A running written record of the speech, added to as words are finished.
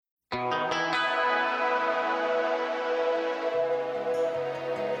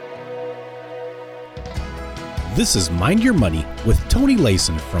This is Mind Your Money with Tony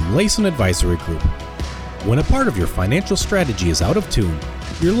Layson from Layson Advisory Group. When a part of your financial strategy is out of tune,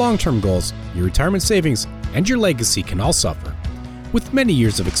 your long-term goals, your retirement savings, and your legacy can all suffer. With many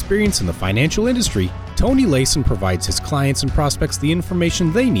years of experience in the financial industry, Tony Layson provides his clients and prospects the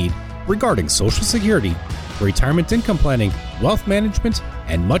information they need regarding Social Security, retirement income planning, wealth management,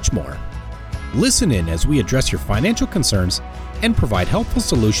 and much more. Listen in as we address your financial concerns and provide helpful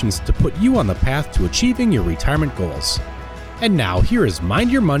solutions to put you on the path to achieving your retirement goals. And now, here is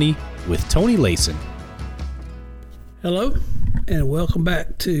Mind Your Money with Tony Layson. Hello, and welcome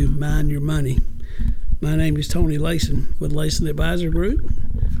back to Mind Your Money. My name is Tony Layson with Layson Advisory Group,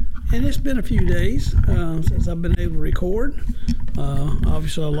 and it's been a few days since I've been able to record.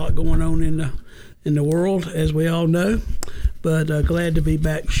 Obviously, a lot going on in the world, as we all know, but glad to be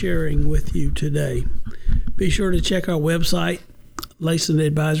back sharing with you today. Be sure to check our website,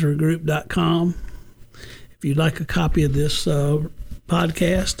 LaysonAdvisoryGroup.com. If you'd like a copy of this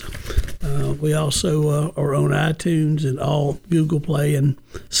podcast, we also are on iTunes and all Google Play and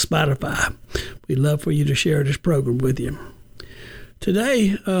Spotify. We'd love for you to share this program with you. Today,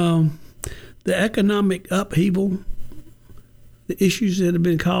 the economic upheaval, the issues that have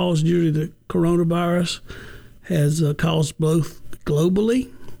been caused due to the coronavirus has caused both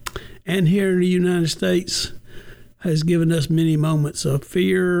globally and here in the United States has given us many moments of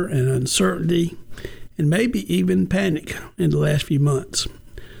fear and uncertainty and maybe even panic in the last few months.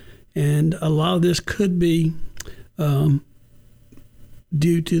 And a lot of this could be due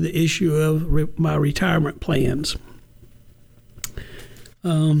to the issue of my retirement plans.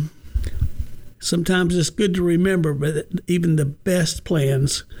 Sometimes it's good to remember that even the best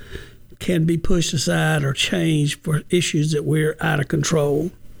plans can be pushed aside or changed for issues that we're out of control.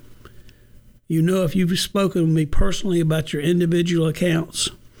 You know, if you've spoken with me personally about your individual accounts,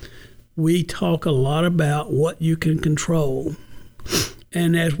 we talk a lot about what you can control.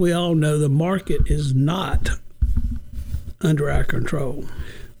 And as we all know, the market is not under our control.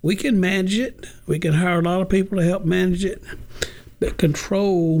 We can manage it. We can hire a lot of people to help manage it. But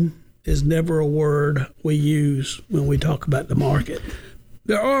control is never a word we use when we talk about the market.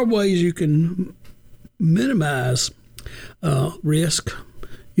 There are ways you can minimize risk.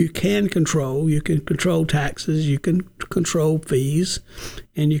 You can control taxes, you can control fees,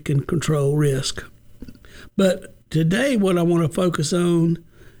 and you can control risk. But today what I want to focus on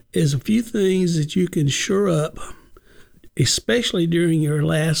is a few things that you can shore up, especially during your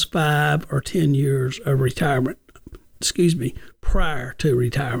last 5 or 10 years of retirement. Prior to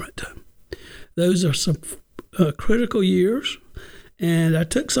retirement. Those are some critical years, and I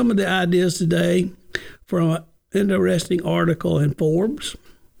took some of the ideas today from an interesting article in Forbes.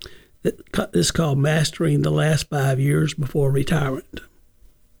 It's called Mastering the Last 5 Years Before Retirement.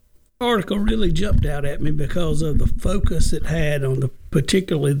 The article really jumped out at me because of the focus it had on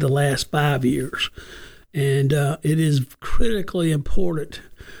particularly the last 5 years. And it is critically important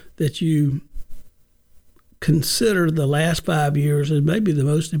that you consider the last 5 years as maybe the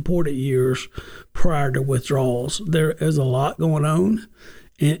most important years prior to withdrawals. There is a lot going on,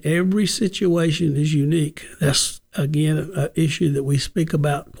 and every situation is unique. That's, again, an issue that we speak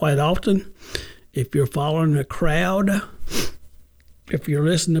about quite often. If you're following a crowd, if you're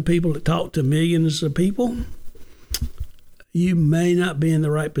listening to people that talk to millions of people, you may not be in the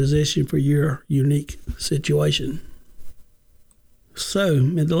right position for your unique situation. So,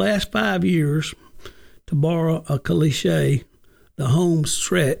 in the last 5 years, to borrow a cliche, the home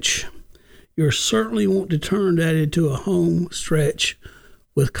stretch, you certainly want to turn that into a home stretch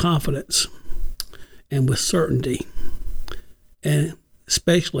with confidence and with certainty, and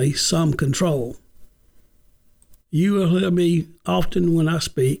especially some control. You will hear me often when I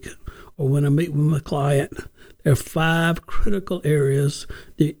speak or when I meet with my client. There are 5 critical areas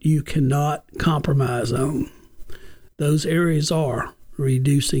that you cannot compromise on. Those areas are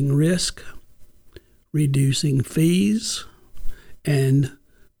reducing risk, reducing fees, and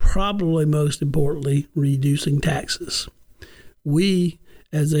probably most importantly, reducing taxes. We,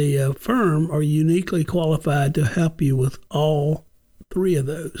 as a firm, are uniquely qualified to help you with all 3 of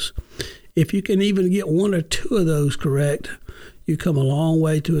those. If you can even get 1 or 2 of those correct, you come a long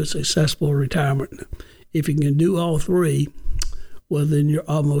way to a successful retirement. If you can do all 3, well, then you're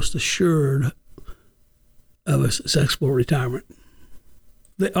almost assured of a successful retirement.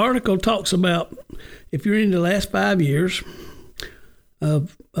 The article talks about if you're in the last 5 years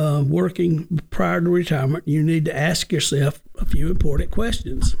of working prior to retirement, you need to ask yourself a few important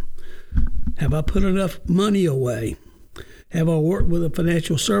questions. Have I put enough money away? Have I worked with a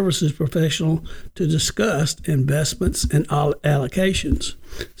financial services professional to discuss investments and allocations?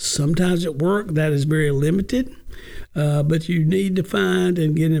 Sometimes at work that is very limited, but you need to find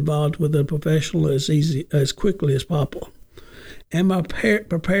and get involved with a professional as quickly as possible. Am I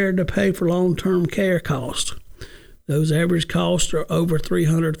prepared to pay for long-term care costs? Those average costs are over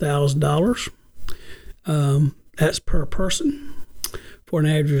 $300,000. That's per person for an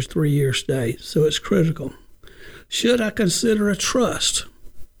average 3-year stay, so it's critical. Should I consider a trust?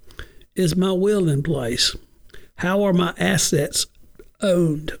 Is my will in place? How are my assets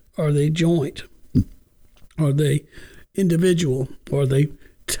owned? Are they joint? Are they individual? Are they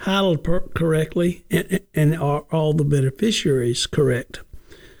titled correctly? And are all the beneficiaries correct?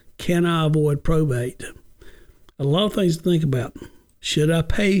 Can I avoid probate? A lot of things to think about. Should I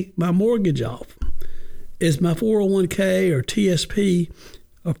pay my mortgage off? Is my 401k or TSP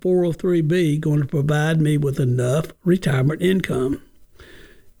or 403b going to provide me with enough retirement income?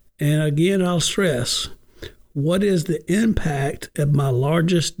 And again, I'll stress, what is the impact of my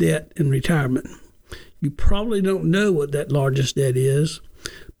largest debt in retirement? You probably don't know what that largest debt is,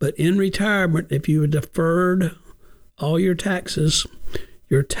 but in retirement, if you have deferred all your taxes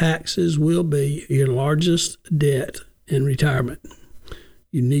will be your largest debt in retirement.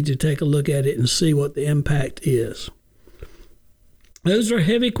 You need to take a look at it and see what the impact is. Those are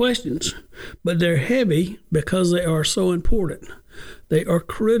heavy questions, but they're heavy because they are so important. They are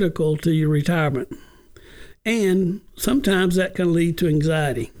critical to your retirement. And sometimes that can lead to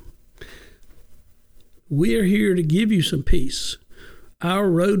anxiety. We are here to give you some peace. Our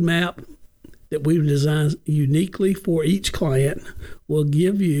roadmap that we've designed uniquely for each client will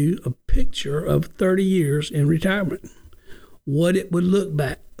give you a picture of 30 years in retirement. What it would look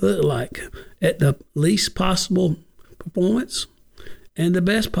like at the least possible performance and the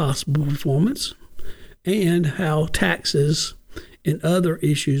best possible performance, and how taxes and other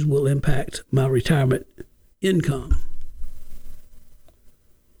issues will impact my retirement income.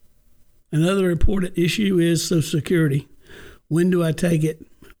 Another important issue is Social Security. When do I take it?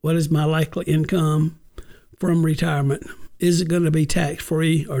 What is my likely income from retirement? Is it going to be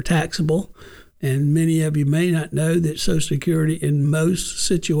tax-free or taxable? And many of you may not know that Social Security in most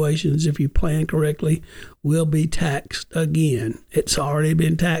situations, if you plan correctly, will be taxed again. It's already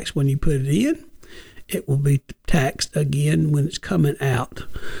been taxed when you put it in. It will be taxed again when it's coming out.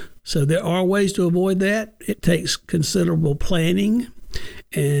 So there are ways to avoid that. It takes considerable planning,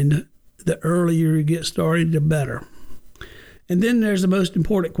 and the earlier you get started, the better. And then there's the most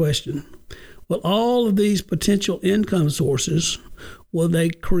important question. Will all of these potential income sources, will they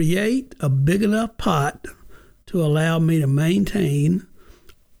create a big enough pot to allow me to maintain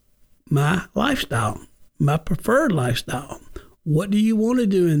my lifestyle, my preferred lifestyle? What do you want to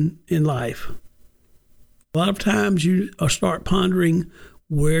do in life? A lot of times you start pondering,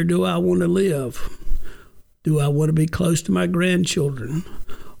 where do I want to live? Do I want to be close to my grandchildren?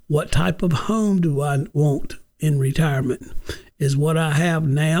 What type of home do I want in retirement? Is what I have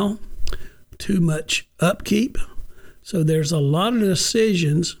now too much upkeep? So there's a lot of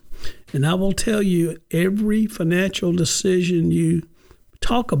decisions, and I will tell you, every financial decision you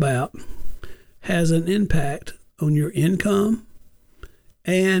talk about has an impact on your income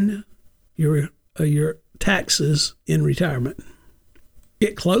and your taxes in retirement.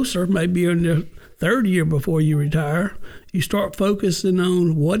 Get closer, maybe in the third year before you retire, you start focusing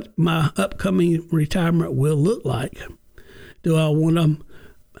on what my upcoming retirement will look like. Do I want to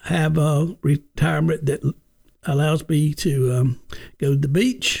have a retirement that allows me to go to the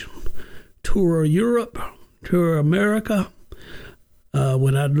beach, tour Europe, tour America?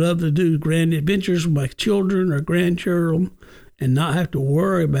 Would I love to do grand adventures with my children or grandchildren and not have to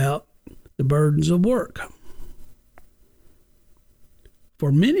worry about the burdens of work?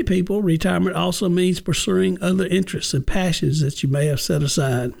 For many people, retirement also means pursuing other interests and passions that you may have set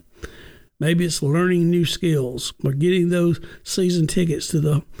aside. Maybe it's learning new skills or getting those season tickets to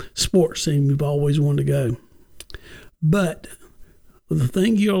the sports team you've always wanted to go. But the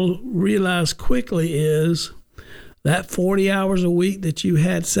thing you'll realize quickly is that 40 hours a week that you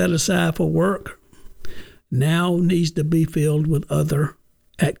had set aside for work now needs to be filled with other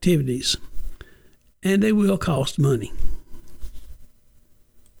activities, and they will cost money.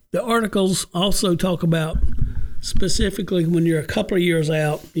 The articles also talk about, specifically when you're a couple of years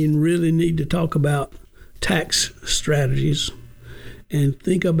out, you really need to talk about tax strategies and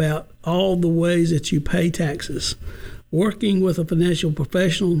think about all the ways that you pay taxes. Working with a financial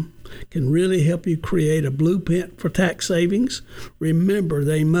professional can really help you create a blueprint for tax savings. Remember,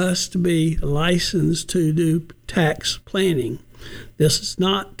 they must be licensed to do tax planning. This is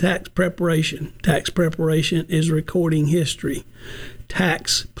not tax preparation. Tax preparation is recording history.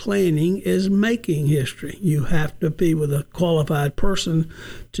 Tax planning is making history. You have to be with a qualified person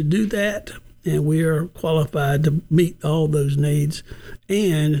to do that, and we are qualified to meet all those needs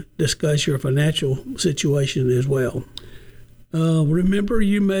and discuss your financial situation as well. Remember,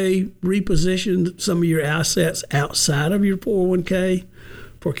 you may reposition some of your assets outside of your 401k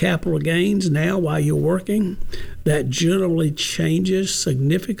for capital gains now while you're working. That generally changes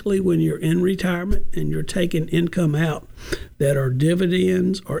significantly when you're in retirement and you're taking income out that are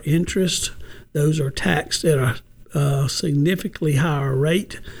dividends or interest. Those are taxed at a significantly higher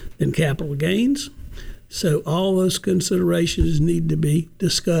rate than capital gains. So all those considerations need to be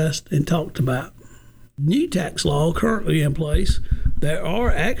discussed and talked about. New tax law currently in place, there are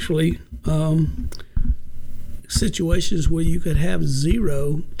actually situations where you could have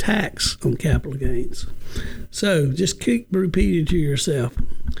zero tax on capital gains. So just keep repeating to yourself,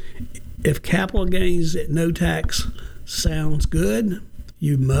 if capital gains at no tax sounds good,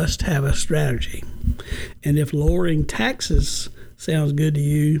 you must have a strategy. And if lowering taxes sounds good to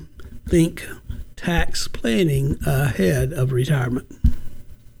you, think tax planning ahead of retirement.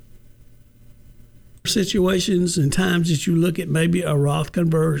 Situations and times that you look at maybe a Roth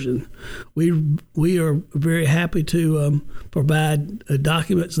conversion, we are very happy to provide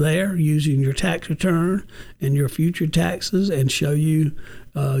documents there using your tax return and your future taxes and show you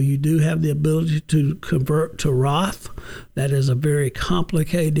you do have the ability to convert to Roth. That is a very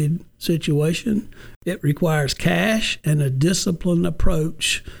complicated situation. It requires cash and a disciplined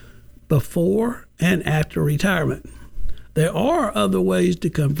approach before and after retirement. There are other ways to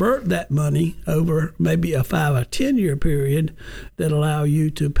convert that money over maybe a 5 or 10 year period that allow you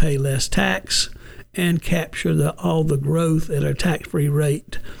to pay less tax and capture all the growth at a tax-free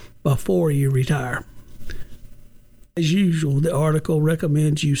rate before you retire. As usual, the article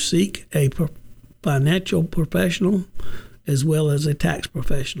recommends you seek a financial professional as well as a tax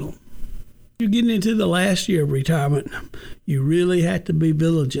professional. You're getting into the last year of retirement, you really have to be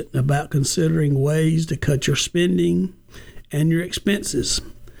vigilant about considering ways to cut your spending and your expenses.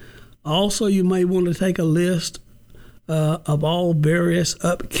 Also, you may want to take a list of all various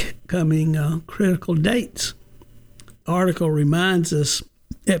upcoming critical dates. The article reminds us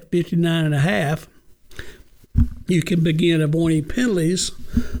at 59 and a half, you can begin avoiding penalties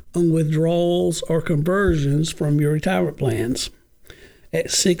on withdrawals or conversions from your retirement plans.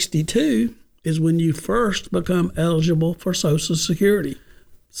 At 62 is when you first become eligible for Social Security.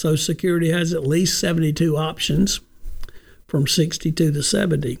 Social Security has at least 72 options from 62 to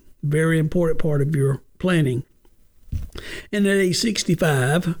 70. Very important part of your planning. And at age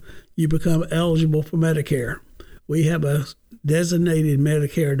 65, you become eligible for Medicare. We have a designated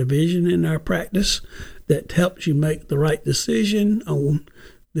Medicare division in our practice that helps you make the right decision on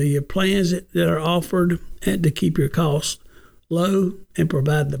the plans that are offered and to keep your costs low and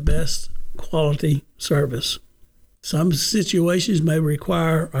provide the best quality service. Some situations may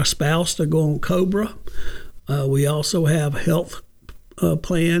require a spouse to go on COBRA. We also have health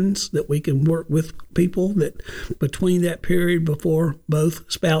plans that we can work with people that between that period before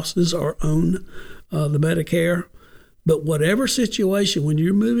both spouses are on the Medicare. But whatever situation, when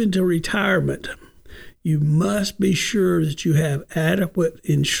you're moving to retirement, you must be sure that you have adequate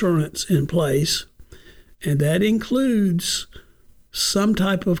insurance in place, and that includes some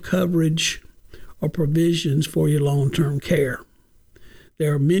type of coverage or provisions for your long-term care.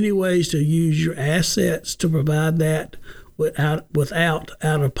 There are many ways to use your assets to provide that without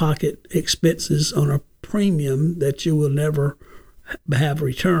out-of-pocket expenses on a premium that you will never have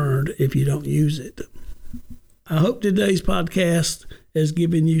returned if you don't use it. I hope today's podcast has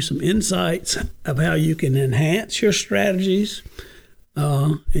given you some insights of how you can enhance your strategies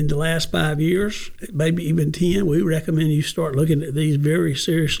in the last 5 years, maybe even 10. We recommend you start looking at these very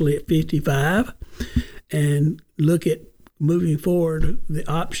seriously at 55 and look at moving forward the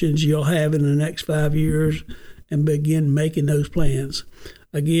options you'll have in the next 5 years and begin making those plans.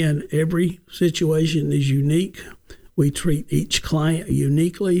 Again, every situation is unique. We treat each client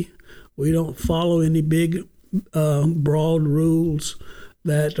uniquely. We don't follow any big broad rules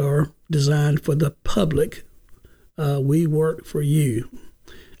that are designed for the public. We work for you.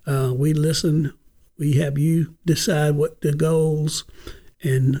 We listen. We have you decide what the goals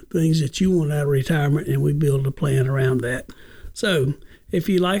and things that you want out of retirement, and we build a plan around that. So if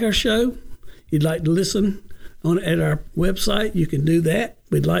you like our show, you'd like to listen at our website, you can do that.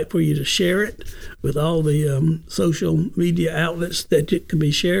 We'd like for you to share it with all the social media outlets that it can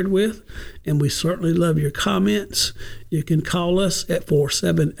be shared with. And we certainly love your comments. You can call us at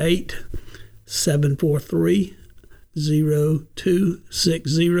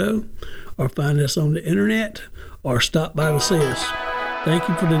 478-743-0260 or find us on the internet or stop by to see us. Thank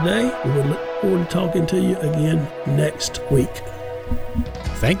you for today. We will look forward to talking to you again next week.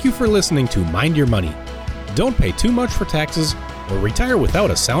 Thank you for listening to Mind Your Money. Don't pay too much for taxes or retire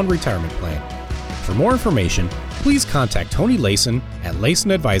without a sound retirement plan. For more information, please contact Tony Layson at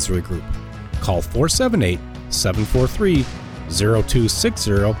Layson Advisory Group. Call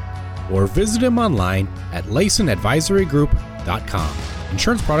 478-743-0260 or visit him online at LaysonAdvisoryGroup.com.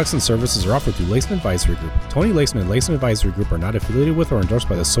 Insurance products and services are offered through Layson Advisory Group. Tony Layson and Layson Advisory Group are not affiliated with or endorsed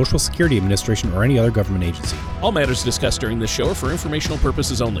by the Social Security Administration or any other government agency. All matters discussed during this show are for informational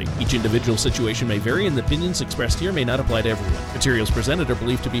purposes only. Each individual situation may vary, and the opinions expressed here may not apply to everyone. Materials presented are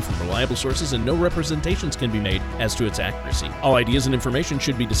believed to be from reliable sources, and no representations can be made as to its accuracy. All ideas and information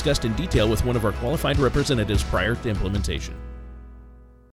should be discussed in detail with one of our qualified representatives prior to implementation.